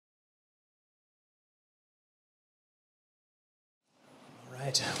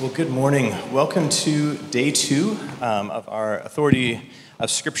right, well, good morning. Welcome to day 2 of our Authority of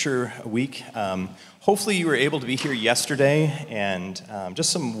Scripture week. Hopefully you were able to be here yesterday and just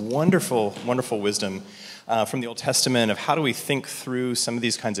some wonderful, wonderful wisdom from the Old Testament of how do we think through some of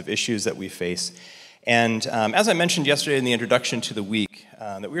these kinds of issues that we face. And as I mentioned yesterday in the introduction to the week,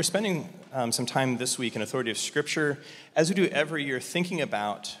 that we were spending some time this week in Authority of Scripture, as we do every year, thinking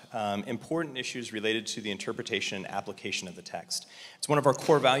about important issues related to the interpretation and application of the text. It's one of our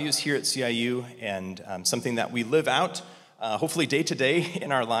core values here at CIU and something that we live out, hopefully day to day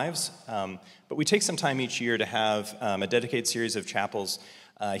in our lives. But we take some time each year to have a dedicated series of chapels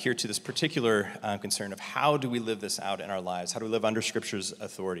here to this particular concern of how do we live this out in our lives? How do we live under Scripture's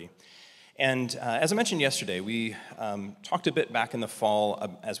authority? And as I mentioned yesterday, we talked a bit back in the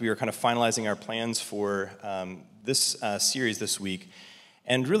fall as we were kind of finalizing our plans for this series this week,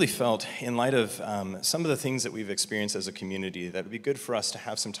 and really felt, in light of some of the things that we've experienced as a community, that it would be good for us to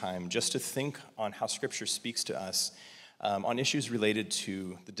have some time just to think on how Scripture speaks to us on issues related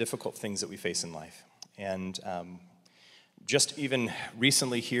to the difficult things that we face in life. And just even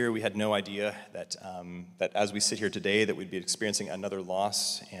recently here, we had no idea that as we sit here today that we'd be experiencing another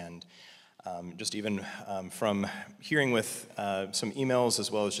loss, and just even from hearing with some emails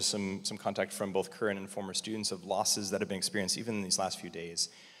as well as just some contact from both current and former students of losses that have been experienced even in these last few days,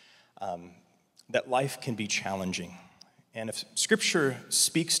 that life can be challenging. And if Scripture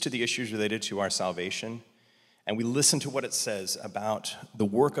speaks to the issues related to our salvation, and we listen to what it says about the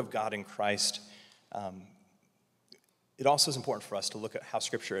work of God in Christ, it also is important for us to look at how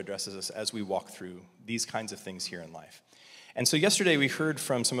Scripture addresses us as we walk through these kinds of things here in life. And so yesterday we heard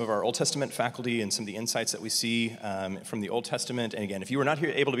from some of our Old Testament faculty and some of the insights that we see from the Old Testament. And again, if you were not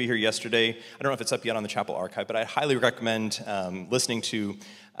able to be here yesterday, I don't know if it's up yet on the chapel archive, but I highly recommend listening to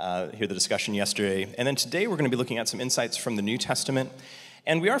hear the discussion yesterday. And then today we're going to be looking at some insights from the New Testament.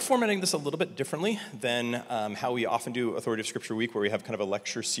 And we are formatting this a little bit differently than how we often do Authority of Scripture Week, where we have kind of a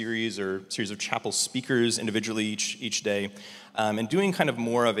lecture series or series of chapel speakers individually each day, and doing kind of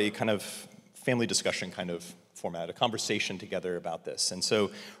more of a kind of family discussion kind of format, a conversation together about this. And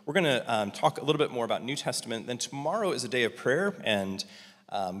so we're going to talk a little bit more about New Testament. Then tomorrow is a day of prayer, and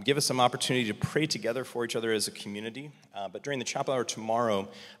give us some opportunity to pray together for each other as a community. But during the chapel hour tomorrow,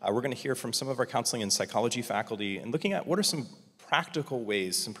 we're going to hear from some of our counseling and psychology faculty and looking at what are some practical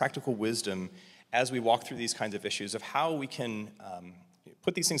ways, some practical wisdom as we walk through these kinds of issues of how we can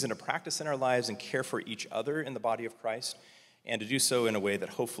put these things into practice in our lives and care for each other in the body of Christ, and to do so in a way that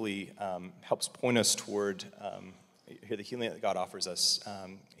hopefully helps point us toward the healing that God offers us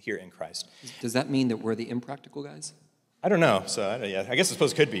here in Christ. Does that mean that we're the impractical guys? I don't know. So I guess I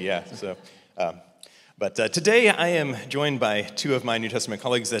suppose it could be, yeah. So, but today I am joined by two of my New Testament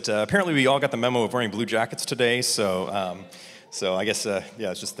colleagues that apparently we all got the memo of wearing blue jackets today. So I guess,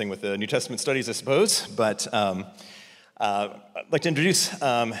 it's just a thing with the New Testament studies, I suppose. But I'd like to introduce those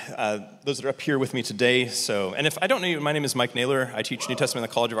that are up here with me today. So, and if I don't know you, my name is Mike Naylor. I teach New Testament at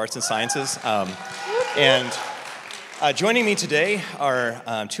the College of Arts and Sciences. And joining me today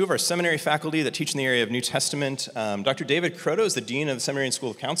are two of our seminary faculty that teach in the area of New Testament. Dr. David Croto is the Dean of the Seminary and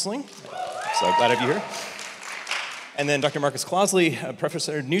School of Counseling. So glad to have you here. And then Dr. Marcus Clausley, a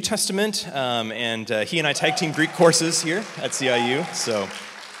professor of New Testament, and he and I tag team Greek courses here at CIU. So.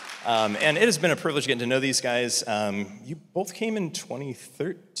 And it has been a privilege getting to know these guys. You both came in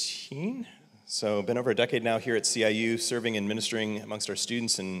 2013, so been over a decade now here at CIU, serving and ministering amongst our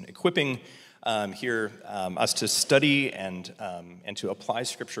students and equipping us to study and to apply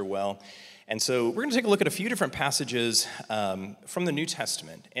Scripture well. And so we're going to take a look at a few different passages from the New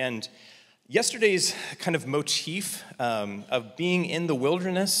Testament. And yesterday's kind of motif of being in the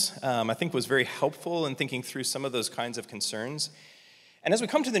wilderness, I think was very helpful in thinking through some of those kinds of concerns. And as we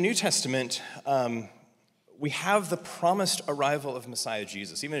come to the New Testament, we have the promised arrival of Messiah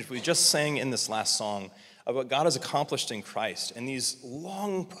Jesus, even if we just sang in this last song of what God has accomplished in Christ, and these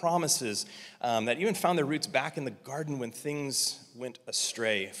long promises that even found their roots back in the garden when things went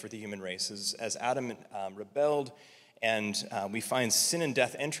astray for the human race, as Adam rebelled, and we find sin and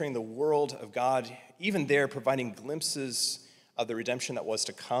death entering the world of God, even there providing glimpses of the redemption that was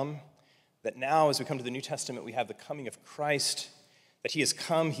to come, that now as we come to the New Testament, we have the coming of Christ, that he has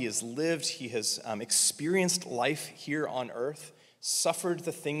come, he has lived, he has experienced life here on earth, suffered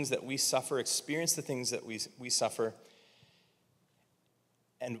the things that we suffer, experienced the things that we suffer,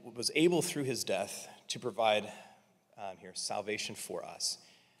 and was able through his death to provide salvation for us.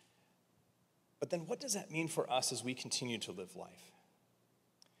 But then what does that mean for us as we continue to live life?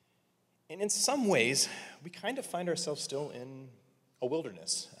 And in some ways, we kind of find ourselves still in a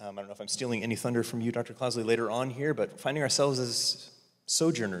wilderness. I don't know if I'm stealing any thunder from you, Dr. Clausley, later on here, but finding ourselves as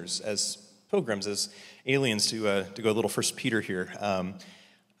sojourners, as pilgrims, as aliens, to go a little First Peter here,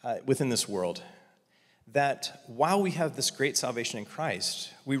 within this world. That while we have this great salvation in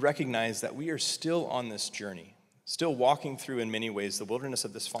Christ, we recognize that we are still on this journey, still walking through, in many ways, the wilderness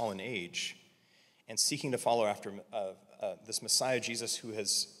of this fallen age, and seeking to follow after this Messiah, Jesus, who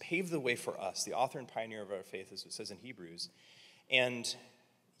has paved the way for us, the author and pioneer of our faith, as it says in Hebrews, and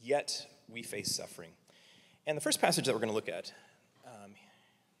yet we face suffering. And the first passage that we're going to look at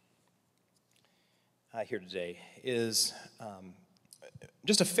here today is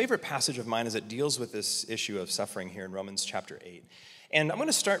just a favorite passage of mine as it deals with this issue of suffering here in Romans chapter 8. And I'm going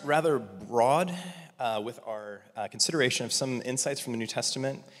to start rather broad with our consideration of some insights from the New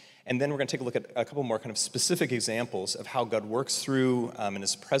Testament, and then we're going to take a look at a couple more kind of specific examples of how God works through and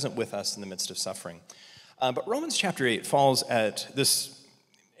is present with us in the midst of suffering. But Romans chapter 8 falls at this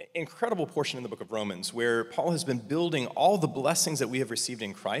incredible portion in the book of Romans where Paul has been building all the blessings that we have received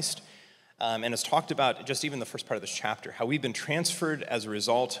in Christ, and has talked about just even the first part of this chapter, how we've been transferred as a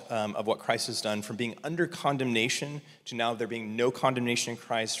result of what Christ has done from being under condemnation to now there being no condemnation in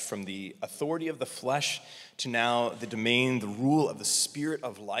Christ, from the authority of the flesh to now the domain, the rule of the Spirit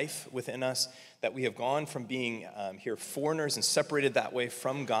of life within us, that we have gone from being here foreigners and separated that way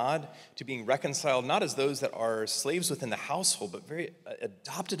from God to being reconciled, not as those that are slaves within the household, but very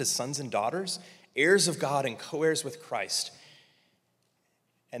adopted as sons and daughters, heirs of God and co-heirs with Christ.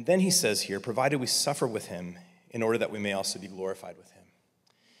 And then he says here, provided we suffer with him in order that we may also be glorified with him.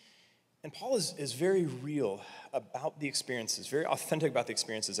 And Paul is very real about the experiences, very authentic about the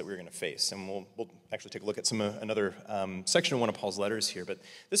experiences that we're going to face. And we'll actually take a look at another section of one of Paul's letters here. But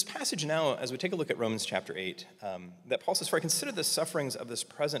this passage now, as we take a look at Romans chapter 8, that Paul says, for I consider the sufferings of this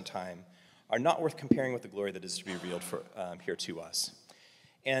present time are not worth comparing with the glory that is to be revealed here to us.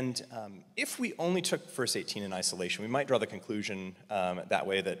 And if we only took verse 18 in isolation, we might draw the conclusion that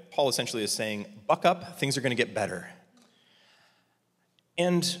way that Paul essentially is saying, buck up, things are going to get better.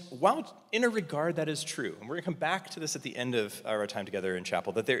 And while in a regard that is true, and we're going to come back to this at the end of our time together in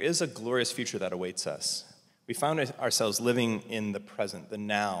chapel, that there is a glorious future that awaits us. We found ourselves living in the present, the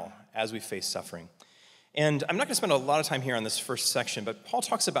now, as we face suffering. And I'm not going to spend a lot of time here on this first section, but Paul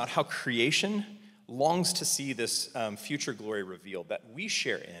talks about how creation longs to see this future glory revealed that we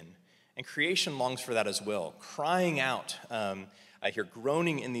share in, and creation longs for that as well, crying out, I hear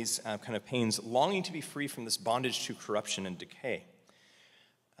groaning in these kind of pains, longing to be free from this bondage to corruption and decay.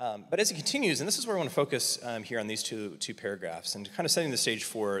 But as he continues, and this is where I want to focus here on these two paragraphs, and kind of setting the stage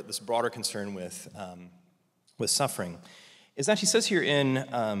for this broader concern with suffering, is that he says here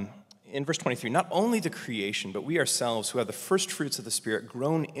in verse 23, not only the creation, but we ourselves who have the first fruits of the Spirit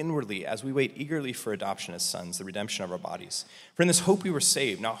groan inwardly as we wait eagerly for adoption as sons, the redemption of our bodies. For in this hope we were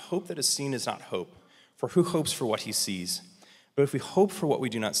saved. Now hope that is seen is not hope, for who hopes for what he sees? But if we hope for what we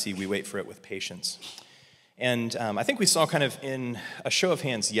do not see, we wait for it with patience. And I think we saw kind of in a show of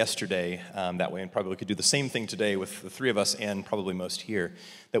hands yesterday that way, and probably could do the same thing today with the three of us and probably most here,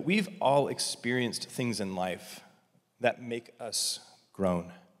 that we've all experienced things in life that make us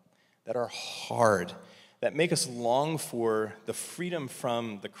groan, that are hard, that make us long for the freedom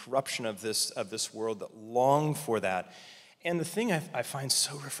from the corruption of this world, that long for that. And the thing I find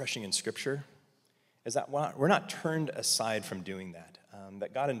so refreshing in Scripture is that we're not turned aside from doing that,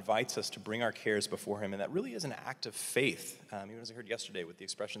 that God invites us to bring our cares before him, and that really is an act of faith, even as I heard yesterday with the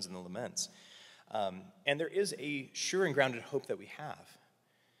expressions and the laments. And there is a sure and grounded hope that we have,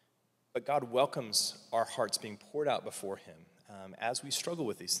 but God welcomes our hearts being poured out before him as we struggle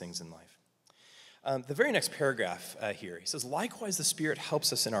with these things in life. The very next paragraph here, he says, likewise the Spirit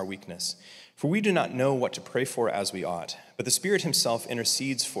helps us in our weakness, for we do not know what to pray for as we ought, but the Spirit himself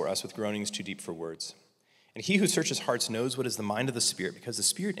intercedes for us with groanings too deep for words. And he who searches hearts knows what is the mind of the Spirit, because the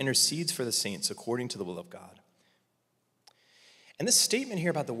Spirit intercedes for the saints according to the will of God. And this statement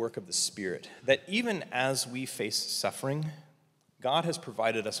here about the work of the Spirit, that even as we face suffering, God has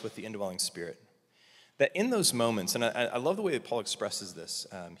provided us with the indwelling Spirit. That in those moments, and I love the way that Paul expresses this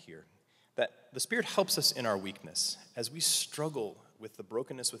here, that the Spirit helps us in our weakness as we struggle with the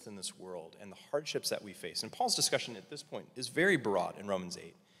brokenness within this world and the hardships that we face. And Paul's discussion at this point is very broad in Romans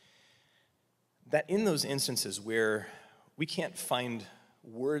 8. That in those instances where we can't find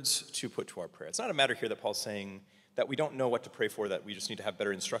words to put to our prayer, it's not a matter here that Paul's saying that we don't know what to pray for, that we just need to have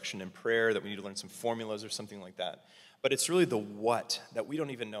better instruction in prayer, that we need to learn some formulas or something like that. But it's really the what, that we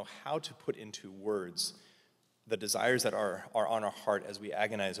don't even know how to put into words the desires that are on our heart as we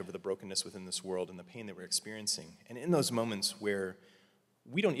agonize over the brokenness within this world and the pain that we're experiencing. And in those moments where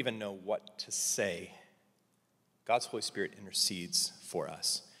we don't even know what to say, God's Holy Spirit intercedes for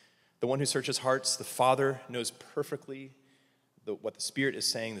us. The one who searches hearts, the Father, knows perfectly what the Spirit is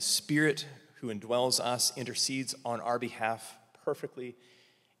saying. The Spirit who indwells us intercedes on our behalf perfectly.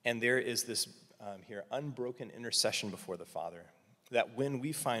 And there is this here unbroken intercession before the Father, that when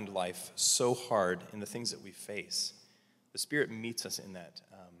we find life so hard in the things that we face, the Spirit meets us in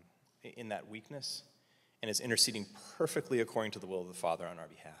that weakness and is interceding perfectly according to the will of the Father on our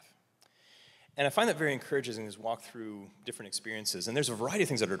behalf. And I find that very encouraging as we walk through different experiences. And there's a variety of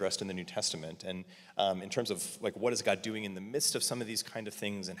things that are addressed in the New Testament. And in terms of like what is God doing in the midst of some of these kind of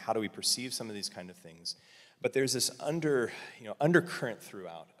things, and how do we perceive some of these kind of things. But there's this undercurrent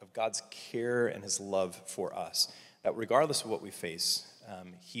throughout of God's care and his love for us, that regardless of what we face,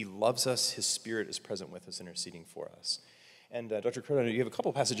 he loves us, his Spirit is present with us, interceding for us. And Dr. Cronin, you have a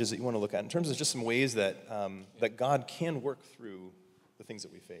couple passages that you want to look at in terms of just some ways that God can work through the things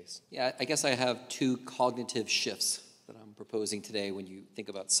that we face. Yeah, I guess I have two cognitive shifts that I'm proposing today when you think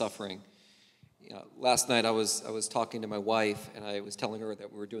about suffering. Last night I was talking to my wife, and I was telling her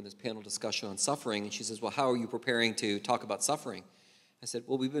that we were doing this panel discussion on suffering, and she says, well, how are you preparing to talk about suffering? I said,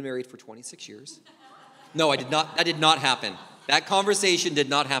 well, we've been married for 26 years. No, I did not. That did not happen. That conversation did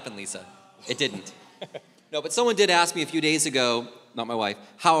not happen, Lisa. It didn't. No, but someone did ask me a few days ago, not my wife,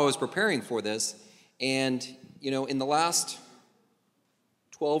 how I was preparing for this. And, in the last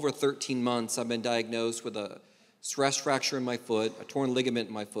 12 or 13 months, I've been diagnosed with a stress fracture in my foot, a torn ligament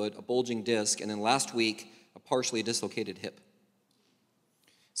in my foot, a bulging disc, and then last week, a partially dislocated hip.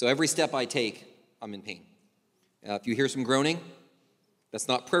 So every step I take, I'm in pain. If you hear some groaning, that's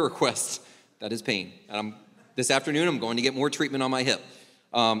not prayer requests, that is pain. And this afternoon, I'm going to get more treatment on my hip.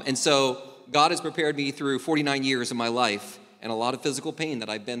 And so God has prepared me through 49 years of my life and a lot of physical pain that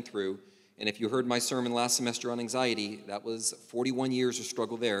I've been through. And if you heard my sermon last semester on anxiety, that was 41 years of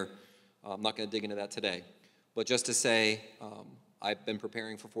struggle there. I'm not going to dig into that today. But just to say, I've been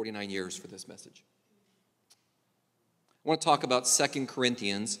preparing for 49 years for this message. I want to talk about 2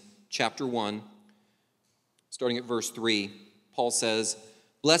 Corinthians chapter 1, starting at verse 3. Paul says,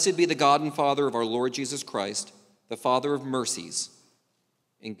 "Blessed be the God and Father of our Lord Jesus Christ, the Father of mercies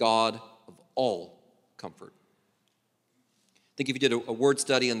and God of all comfort." I think if you did a word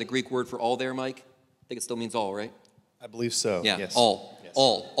study on the Greek word for all there, Mike, I think it still means all, right? I believe so. Yeah, yes. All. Yes.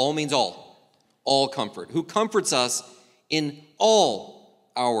 All means all. All comfort. Who comforts us in all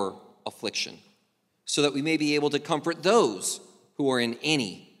our affliction, so that we may be able to comfort those who are in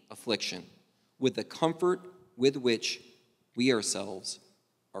any affliction with the comfort with which we ourselves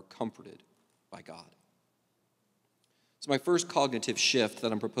are comforted by God. So my first cognitive shift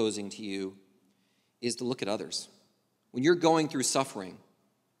that I'm proposing to you is to look at others. When you're going through suffering,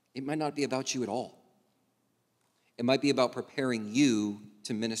 it might not be about you at all. It might be about preparing you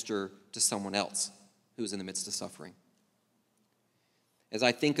to minister to someone else who's in the midst of suffering. As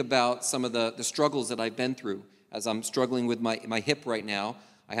I think about some of the struggles that I've been through, as I'm struggling with my hip right now,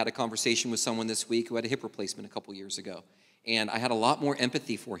 I had a conversation with someone this week who had a hip replacement a couple years ago. And I had a lot more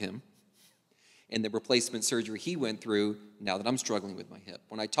empathy for him and the replacement surgery he went through now that I'm struggling with my hip.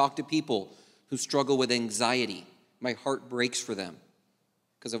 When I talk to people who struggle with anxiety, my heart breaks for them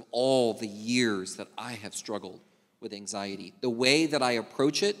because of all the years that I have struggled with anxiety. The way that I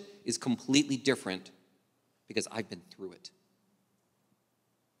approach it is completely different because I've been through it.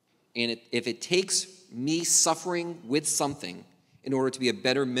 And if it takes me suffering with something in order to be a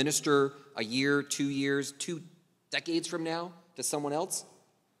better minister a year, 2 years, 2 decades from now to someone else,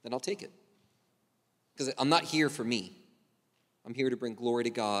 then I'll take it. Because I'm not here for me. I'm here to bring glory to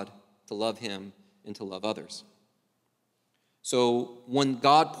God, to love him, and to love others. So when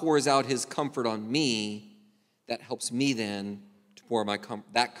God pours out his comfort on me, that helps me then to pour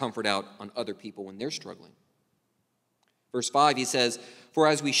that comfort out on other people when they're struggling. Verse 5, he says, "For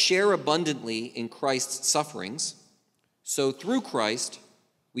as we share abundantly in Christ's sufferings, so through Christ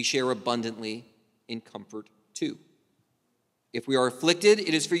we share abundantly in comfort too. If we are afflicted,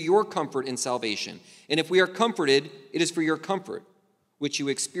 it is for your comfort and salvation. And if we are comforted, it is for your comfort, which you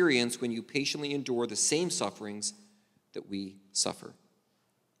experience when you patiently endure the same sufferings that we suffer."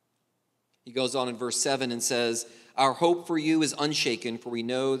 He goes on in verse 7 and says, "Our hope for you is unshaken, for we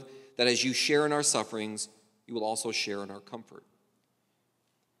know that as you share in our sufferings, you will also share in our comfort."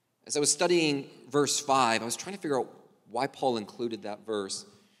 As I was studying verse 5, I was trying to figure out why Paul included that verse.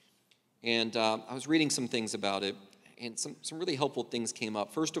 And I was reading some things about it, and some really helpful things came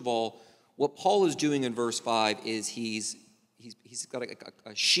up. First of all, what Paul is doing in verse 5 is he's got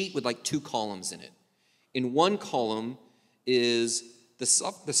a sheet with like 2 columns in it. In one column is the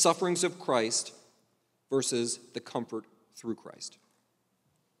sufferings of Christ versus the comfort through Christ.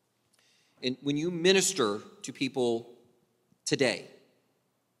 And when you minister to people today,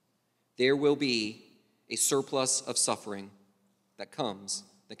 there will be a surplus of suffering that comes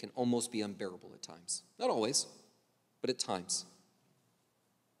that can almost be unbearable at times. Not always, but at times.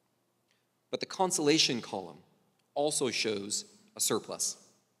 But the consolation column also shows a surplus.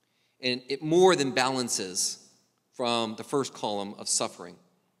 And it more than balances from the first column of suffering.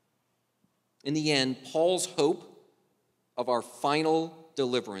 In the end, Paul's hope of our final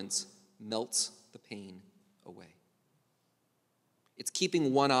deliverance melts the pain away. It's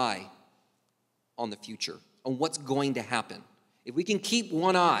keeping one eye on the future, on what's going to happen. If we can keep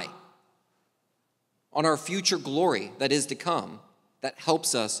one eye on our future glory that is to come, that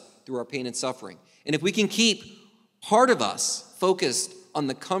helps us through our pain and suffering. And if we can keep part of us focused on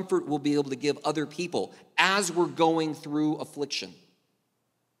the comfort we'll be able to give other people as we're going through affliction,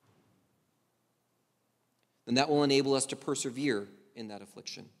 then that will enable us to persevere in that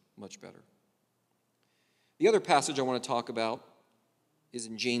affliction much better. The other passage I want to talk about is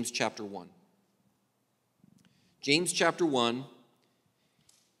in James chapter 1. James chapter 1,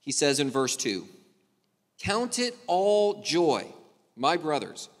 he says in verse 2, "Count it all joy, my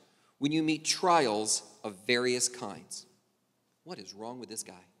brothers, when you meet trials of various kinds." What is wrong with this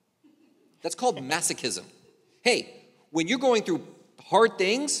guy? That's called masochism. Hey, when you're going through hard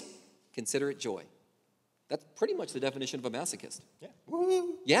things, consider it joy. That's pretty much the definition of a masochist. Yeah.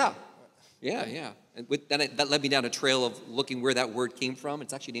 Woo. Yeah. And that led me down a trail of looking where that word came from.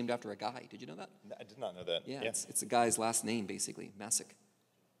 It's actually named after a guy. Did you know that? I did not know that. Yeah. It's a guy's last name, basically, Masoch.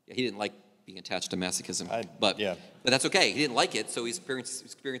 Yeah, he didn't like being attached to masochism. But that's okay. He didn't like it, so he's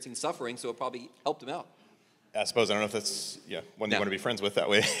experiencing suffering, so it probably helped him out. I suppose, I don't know if that's one you want to be friends with that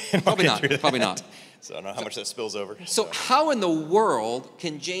way. Probably not. So I don't know how much that spills over. So how in the world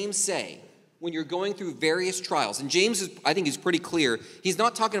can James say, when you're going through various trials, and James I think he's pretty clear, he's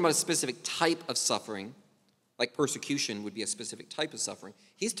not talking about a specific type of suffering, like persecution would be a specific type of suffering.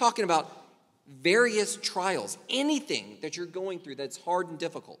 He's talking about various trials, anything that you're going through that's hard and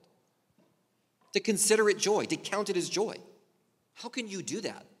difficult, to consider it joy, to count it as joy. How can you do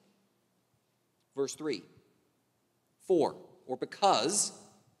that? Verse 3, "For, or because,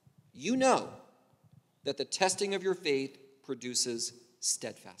 you know that the testing of your faith produces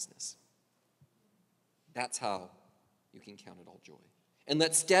steadfastness." That's how you can count it all joy. "And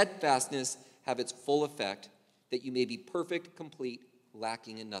let steadfastness have its full effect, that you may be perfect, complete,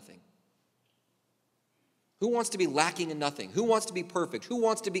 lacking in nothing." Who wants to be lacking in nothing? Who wants to be perfect? Who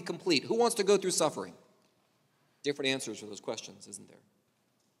wants to be complete? Who wants to go through suffering? Different answers for those questions, isn't there?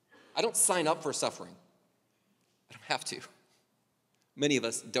 I don't sign up for suffering. I don't have to. Many of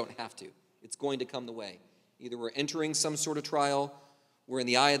us don't have to. It's going to come the way. Either we're entering some sort of trial, we're in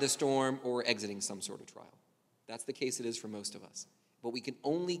the eye of the storm, or we're exiting some sort of trial. That's the case it is for most of us. But we can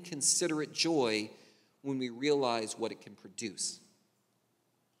only consider it joy when we realize what it can produce.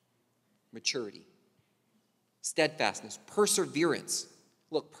 Maturity, steadfastness, perseverance.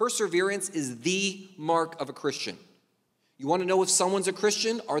 Look, perseverance is the mark of a Christian. You want to know if someone's a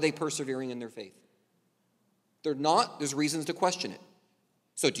Christian? Are they persevering in their faith? If they're not, there's reasons to question it.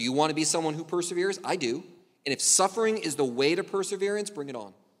 So do you want to be someone who perseveres? I do. And if suffering is the way to perseverance, bring it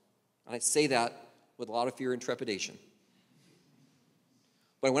on. And I say that with a lot of fear and trepidation.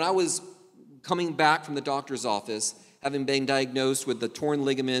 But when I was coming back from the doctor's office, having been diagnosed with the torn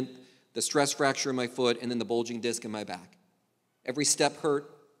ligament, the stress fracture in my foot, and then the bulging disc in my back, every step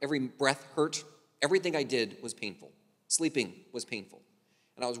hurt, every breath hurt, everything I did was painful. Sleeping was painful.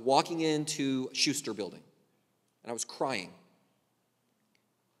 And I was walking into Schuster Building, and I was crying.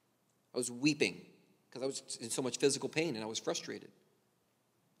 I was weeping because I was in so much physical pain, and I was frustrated.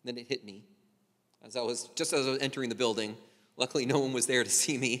 And then it hit me as I was entering the building. Luckily, no one was there to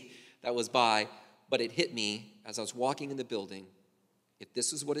see me that was by, but it hit me as I was walking in the building. If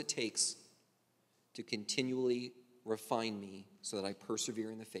this is what it takes to continually refine me so that I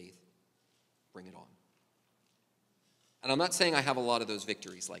persevere in the faith, bring it on. And I'm not saying I have a lot of those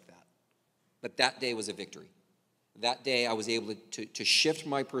victories like that, but that day was a victory. That day I was able to shift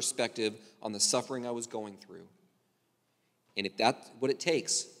my perspective on the suffering I was going through. And if that's what it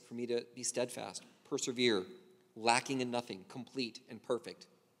takes for me to be steadfast, persevere, lacking in nothing, complete and perfect,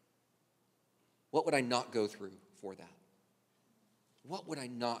 what would I not go through for that? What would I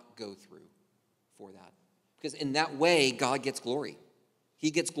not go through for that? Because in that way, God gets glory.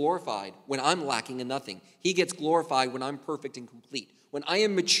 He gets glorified when I'm lacking in nothing. He gets glorified when I'm perfect and complete. When I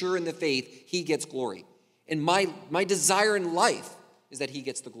am mature in the faith, he gets glory. And my desire in life is that he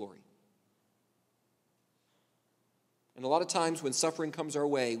gets the glory. And a lot of times when suffering comes our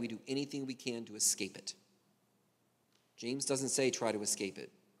way, we do anything we can to escape it. James doesn't say try to escape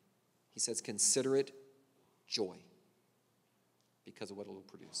it. He says consider it joy because of what it will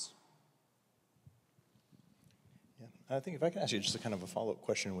produce. Yeah. I think if I can ask you just a kind of a follow-up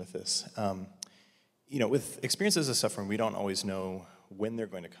question with this. With experiences of suffering, we don't always know when they're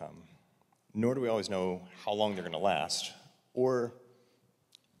going to come, nor do we always know how long they're going to last, or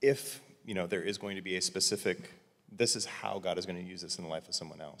if, there is going to be a specific, this is how God is going to use this in the life of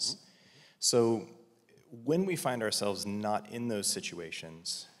someone else. Mm-hmm. So when we find ourselves not in those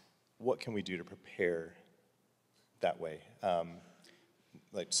situations, what can we do to prepare that way?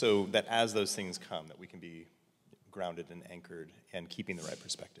 So that as those things come, that we can be grounded and anchored and keeping the right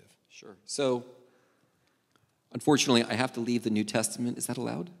perspective. Sure. So, unfortunately, I have to leave the New Testament. Is that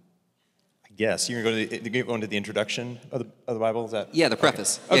allowed? Yes. You're going to go into the introduction of the Bible? Is that? Yeah, the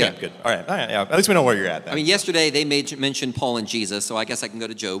preface. Okay, yeah. Good. All right. Yeah. At least we know where you're at then. I mean, yesterday they mentioned Paul and Jesus, so I guess I can go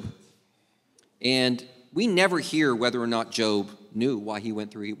to Job. And we never hear whether or not Job knew why he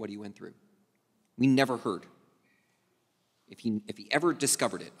went through what he went through. We never heard. If he ever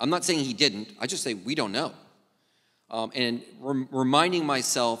discovered it. I'm not saying he didn't. I just say we don't know. And reminding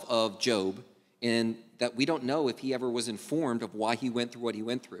myself of Job and that we don't know if he ever was informed of why he went through what he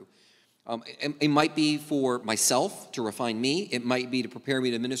went through. It might be for myself to refine me. It might be to prepare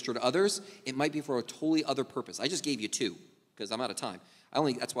me to minister to others. It might be for a totally other purpose. I just gave you two because I'm out of time.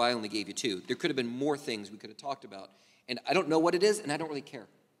 That's why I only gave you two. There could have been more things we could have talked about. And I don't know what it is, and I don't really care.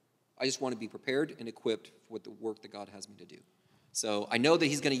 I just want to be prepared and equipped for the work that God has me to do. So I know that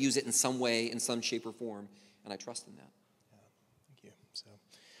he's going to use it in some way, in some shape or form, and I trust in that. Yeah, thank you. So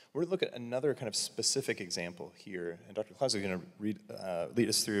we're going to look at another kind of specific example here, and Dr. Claus is going to lead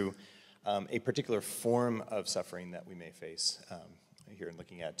us through a particular form of suffering that we may face here in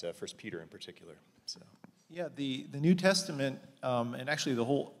looking at 1 Peter in particular. So. Yeah, the New Testament, and actually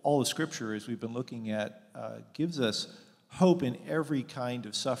all of Scripture, as we've been looking at, gives us hope in every kind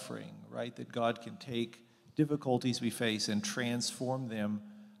of suffering, right? That God can take difficulties we face and transform them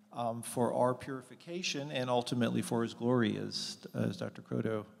for our purification and ultimately for his glory, as Dr.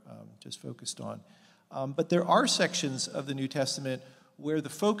 Croto just focused on. But there are sections of the New Testament where the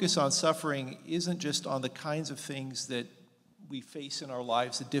focus on suffering isn't just on the kinds of things that we face in our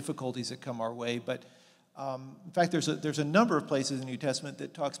lives, the difficulties that come our way, but in fact, there's a number of places in the New Testament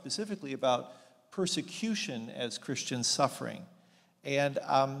that talk specifically about persecution as Christian suffering. And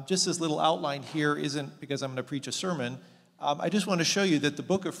just this little outline here isn't because I'm going to preach a sermon. I just want to show you that the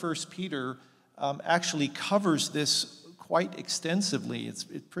book of 1 Peter actually covers this quite extensively. It's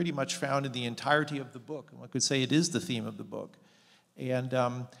pretty much found in the entirety of the book. And one could say it is the theme of the book.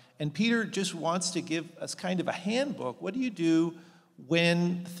 And Peter just wants to give us kind of a handbook. What do you do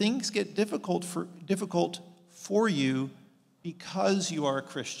when things get difficult for you because you are a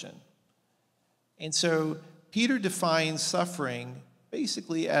Christian? And so Peter defines suffering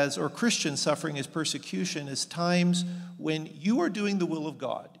basically or Christian suffering as persecution, as times when you are doing the will of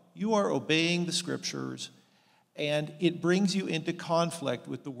God. You are obeying the Scriptures, and it brings you into conflict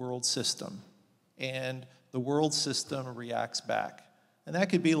with the world system. And the world system reacts back. And that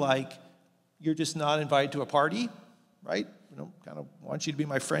could be like you're just not invited to a party, right? I don't kind of want you to be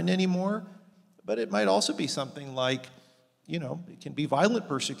my friend anymore. But it might also be something like, it can be violent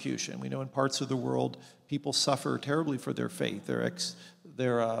persecution. We know in parts of the world, people suffer terribly for their faith.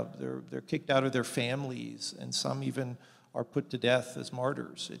 They're kicked out of their families, and some even are put to death as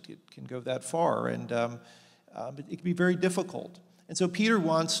martyrs. It can go that far, and it can be very difficult. And so Peter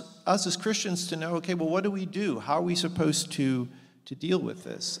wants us as Christians to know, okay, well, what do we do? How are we supposed to deal with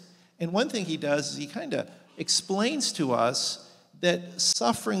this? And one thing he does is he kind of explains to us that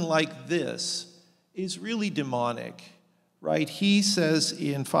suffering like this is really demonic. Right? He says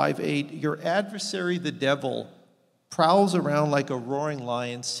in 5:8, your adversary, the devil, prowls around like a roaring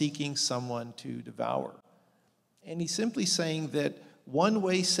lion seeking someone to devour. And he's simply saying that one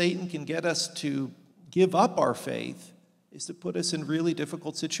way Satan can get us to give up our faith is to put us in really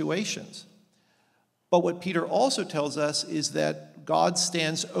difficult situations. But what Peter also tells us is that God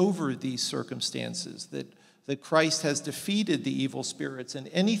stands over these circumstances, that Christ has defeated the evil spirits, and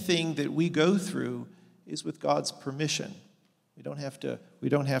anything that we go through is with God's permission. We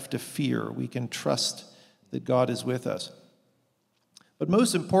don't have to fear. We can trust that God is with us. But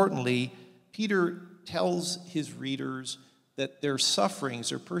most importantly, Peter tells his readers that their sufferings,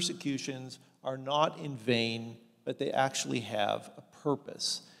 their persecutions, are not in vain, but they actually have a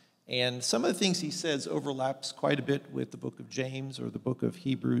purpose. And some of the things he says overlaps quite a bit with the book of James or the book of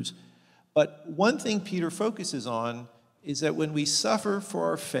Hebrews. But one thing Peter focuses on is that when we suffer for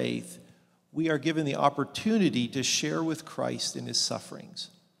our faith, we are given the opportunity to share with Christ in his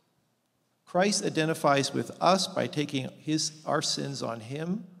sufferings. Christ identifies with us by taking our sins on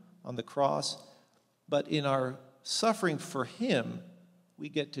him on the cross, but in our suffering for him, we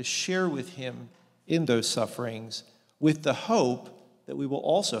get to share with him in those sufferings with the hope that we will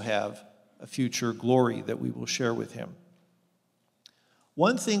also have a future glory that we will share with him.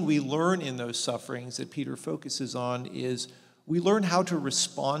 One thing we learn in those sufferings that Peter focuses on is we learn how to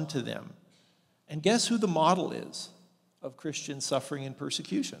respond to them. And guess who the model is of Christian suffering and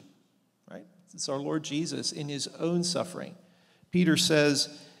persecution, right? It's our Lord Jesus in his own suffering. Peter says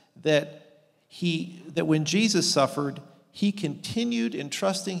that when Jesus suffered, he continued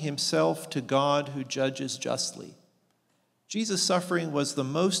entrusting himself to God who judges justly. Jesus' suffering was the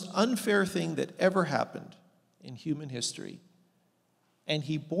most unfair thing that ever happened in human history. And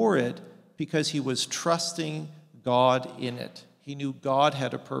he bore it because he was trusting God in it. He knew God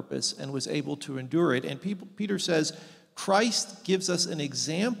had a purpose and was able to endure it. And Peter says, Christ gives us an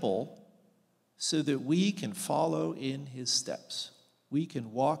example so that we can follow in his steps. We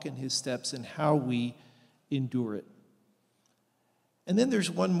can walk in his steps in how we endure it. And then there's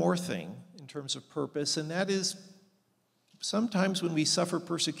one more thing in terms of purpose, and that is sometimes when we suffer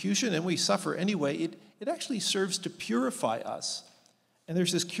persecution, and we suffer anyway, it actually serves to purify us. And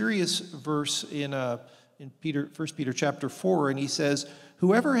there's this curious verse in 1 Peter chapter 4, and he says,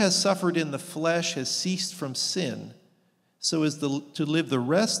 "Whoever has suffered in the flesh has ceased from sin, so as to live the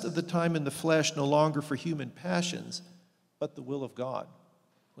rest of the time in the flesh no longer for human passions, but the will of God."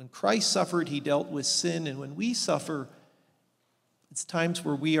 When Christ suffered, he dealt with sin, and when we suffer, it's times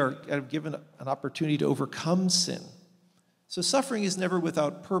where we are given an opportunity to overcome sin. So suffering is never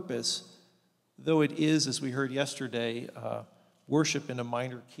without purpose, though it is, as we heard yesterday, worship in a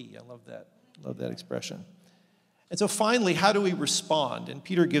minor key. I love that expression. And so finally, how do we respond? And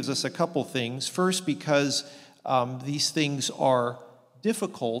Peter gives us a couple things. First, because these things are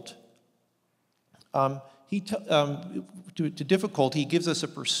difficult, he gives us a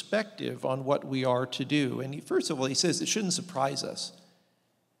perspective on what we are to do. And first of all, he says it shouldn't surprise us.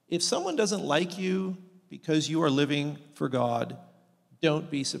 If someone doesn't like you because you are living for God, don't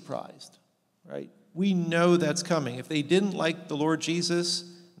be surprised, right? We know that's coming. If they didn't like the Lord Jesus,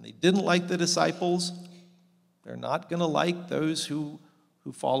 and they didn't like the disciples, they're not going to like those who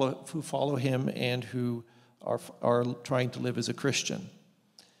follow him and who are trying to live as a Christian.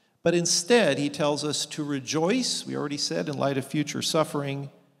 But instead, he tells us to rejoice, we already said, in light of future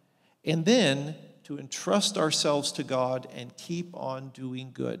suffering, and then to entrust ourselves to God and keep on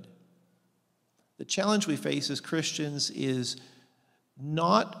doing good. The challenge we face as Christians is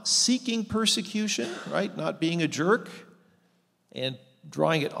not seeking persecution, right? Not being a jerk and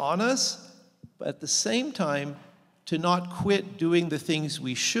drawing it on us, but at the same time, to not quit doing the things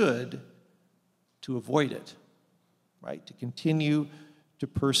we should to avoid it, right? To continue to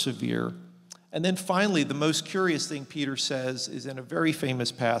persevere. And then finally, the most curious thing Peter says is in a very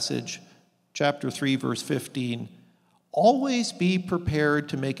famous passage, chapter 3, verse 15, "Always be prepared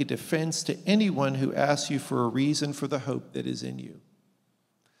to make a defense to anyone who asks you for a reason for the hope that is in you."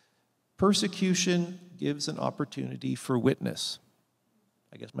 Persecution gives an opportunity for witness.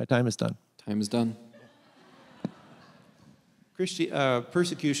 I guess my time is done. Time is done.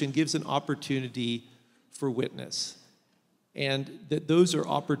 Persecution gives an opportunity for witness. And that those are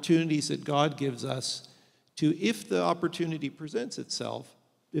opportunities that God gives us to, if the opportunity presents itself,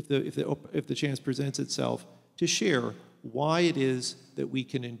 if the chance presents itself, to share why it is that we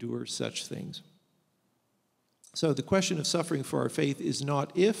can endure such things. So the question of suffering for our faith is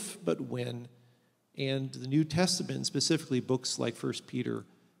not if, but when. And the New Testament, specifically books like 1 Peter,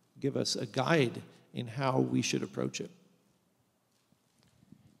 give us a guide in how we should approach it.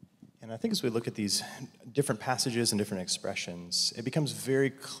 And I think as we look at these different passages and different expressions, it becomes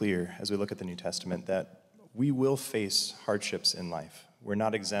very clear as we look at the New Testament that we will face hardships in life. We're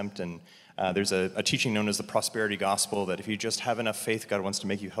not exempt, and there's a teaching known as the prosperity gospel that if you just have enough faith, God wants to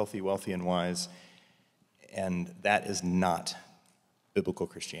make you healthy, wealthy, and wise. And that is not biblical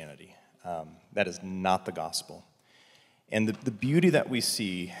Christianity. That is not the gospel. And the beauty that we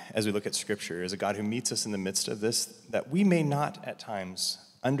see as we look at Scripture is a God who meets us in the midst of this, that we may not at times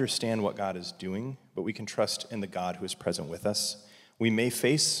understand what God is doing, but we can trust in the God who is present with us. We may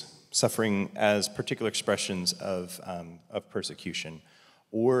face suffering as particular expressions of persecution,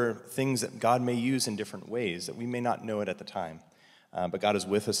 or things that God may use in different ways that we may not know it at the time. But God is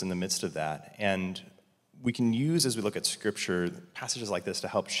with us in the midst of that. And we can use, as we look at Scripture, passages like this to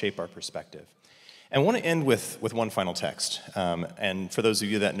help shape our perspective. And I want to end with one final text. And for those of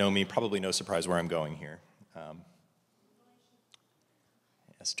you that know me, probably no surprise where I'm going here.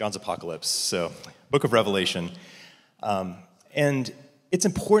 Yes, John's Apocalypse, so Book of Revelation. And it's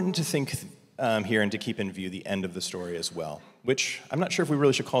important to think here and to keep in view the end of the story as well, which I'm not sure if we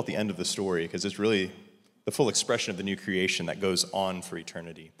really should call it the end of the story, because it's really the full expression of the new creation that goes on for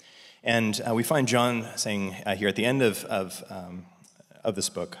eternity. And we find John saying here at the end of this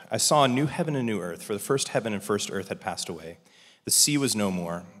book, I saw a new heaven and new earth, for the first heaven and first earth had passed away. The sea was no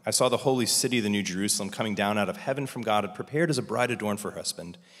more. I saw the holy city, the new Jerusalem, coming down out of heaven from God, prepared as a bride adorned for her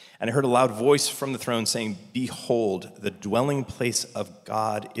husband. And I heard a loud voice from the throne saying, Behold, the dwelling place of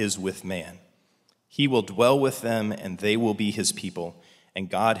God is with man. He will dwell with them, and they will be his people, and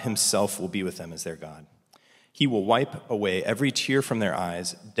God himself will be with them as their God. He will wipe away every tear from their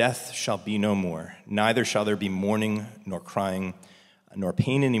eyes. Death shall be no more. Neither shall there be mourning, nor crying, nor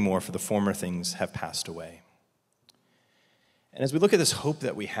pain anymore, for the former things have passed away. And as we look at this hope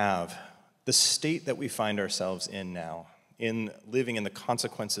that we have, the state that we find ourselves in now, in living in the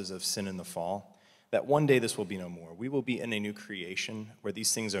consequences of sin and the fall, that one day this will be no more. We will be in a new creation where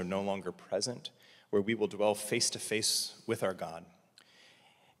these things are no longer present, where we will dwell face to face with our God.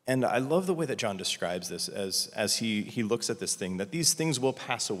 And I love the way that John describes this as he looks at this thing, that these things will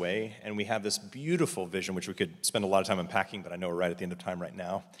pass away, and we have this beautiful vision, which we could spend a lot of time unpacking, but I know we're right at the end of time right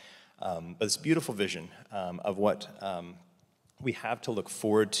now. But this beautiful vision of what we have to look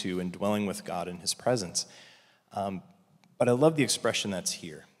forward to in dwelling with God in his presence. But I love the expression that's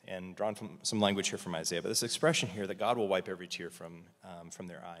here, and drawn from some language here from Isaiah, but this expression here that God will wipe every tear from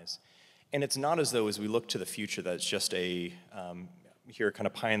their eyes. And it's not as though as we look to the future that it's just a here kind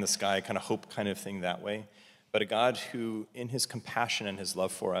of pie in the sky, kind of hope kind of thing that way, but a God who in his compassion and his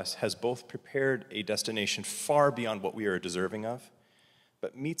love for us has both prepared a destination far beyond what we are deserving of,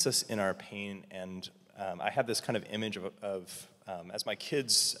 but meets us in our pain. And I have this kind of image of as my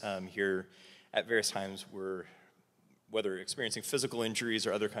kids here at various times were, whether experiencing physical injuries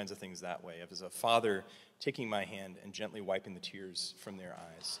or other kinds of things that way, as a father taking my hand and gently wiping the tears from their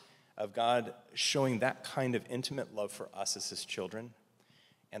eyes, of God showing that kind of intimate love for us as his children,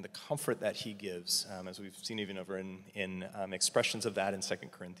 and the comfort that he gives, as we've seen even over in expressions of that in 2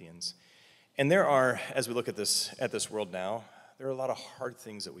 Corinthians. And there are, as we look at this world now, there are a lot of hard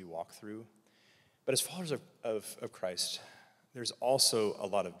things that we walk through. But as followers of Christ, there's also a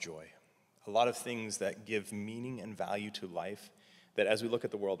lot of joy, a lot of things that give meaning and value to life, that as we look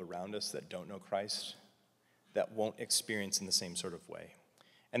at the world around us that don't know Christ, that won't experience in the same sort of way.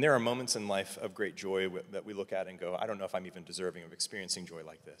 And there are moments in life of great joy that we look at and go, I don't know if I'm even deserving of experiencing joy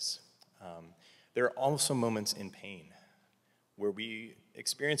like this. There are also moments in pain where we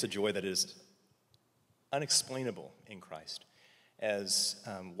experience a joy that is unexplainable in Christ, as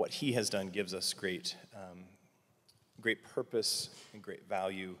what he has done gives us great purpose and great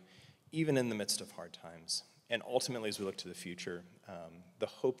value, even in the midst of hard times. And ultimately, as we look to the future, the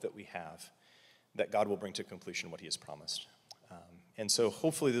hope that we have that God will bring to completion what he has promised. And so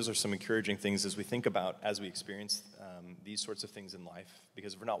hopefully those are some encouraging things as we think about, as we experience these sorts of things in life,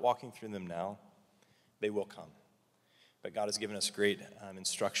 because if we're not walking through them now, they will come. But God has given us great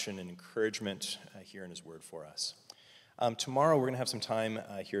instruction and encouragement here in his word for us. Tomorrow we're going to have some time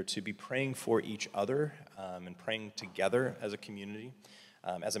here to be praying for each other and praying together as a community.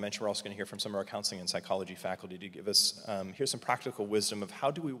 As I mentioned, we're also going to hear from some of our counseling and psychology faculty to give us here's some practical wisdom of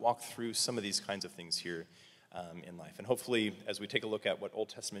how do we walk through some of these kinds of things here in life. And hopefully, as we take a look at what Old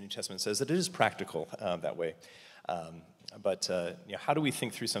Testament, New Testament says, that it is practical that way. But how do we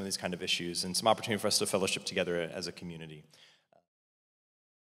think through some of these kind of issues, and some opportunity for us to fellowship together as a community?